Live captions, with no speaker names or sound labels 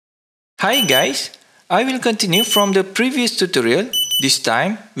Hi guys, I will continue from the previous tutorial. This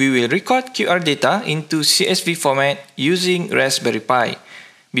time, we will record QR data into CSV format using Raspberry Pi.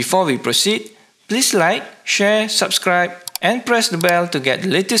 Before we proceed, please like, share, subscribe, and press the bell to get the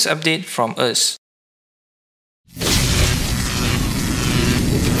latest update from us.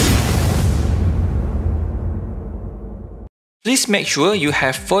 Please make sure you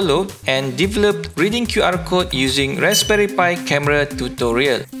have followed and developed reading QR code using Raspberry Pi camera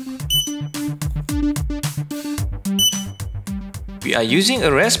tutorial. We are using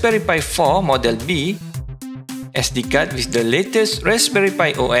a Raspberry Pi 4 Model B, SD card with the latest Raspberry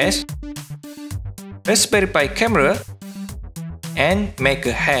Pi OS, Raspberry Pi camera, and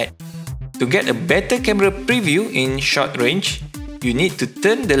Maker head. To get a better camera preview in short range, you need to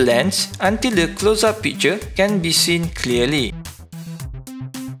turn the lens until the close-up picture can be seen clearly.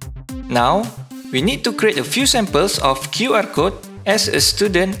 Now, we need to create a few samples of QR code as a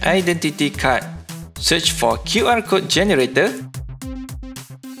student identity card. Search for QR code generator.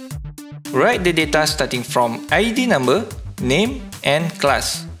 Write the data starting from ID number, name, and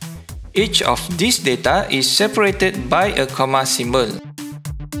class. Each of these data is separated by a comma symbol.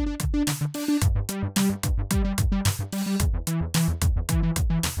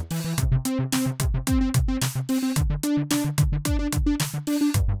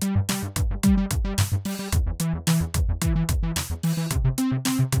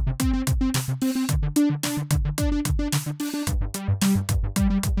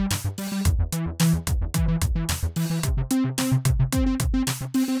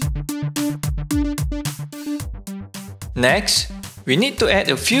 Next, we need to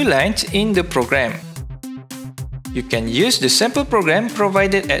add a few lines in the program. You can use the sample program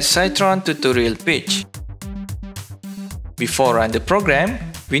provided at Citron tutorial page. Before run the program,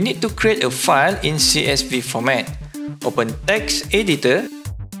 we need to create a file in CSV format. Open text editor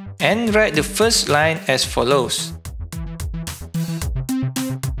and write the first line as follows.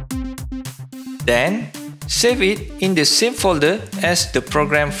 Then, save it in the same folder as the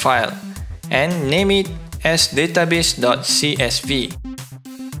program file and name it as database.csv.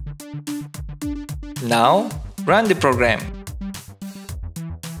 Now, run the program.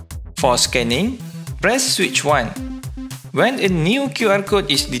 For scanning, press switch 1. When a new QR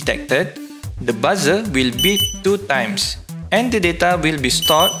code is detected, the buzzer will beep 2 times and the data will be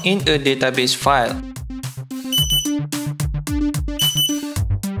stored in a database file.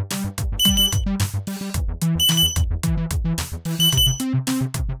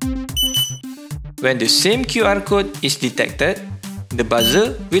 When the same QR code is detected, the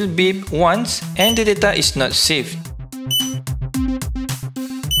buzzer will beep once and the data is not saved.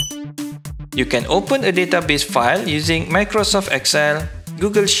 You can open a database file using Microsoft Excel,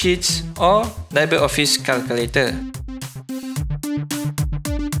 Google Sheets, or LibreOffice Calculator.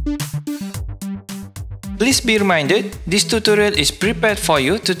 Please be reminded, this tutorial is prepared for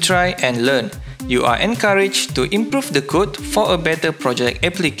you to try and learn. You are encouraged to improve the code for a better project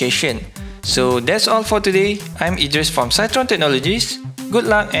application. So that's all for today. I'm Idris from Citron Technologies. Good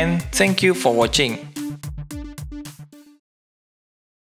luck and thank you for watching.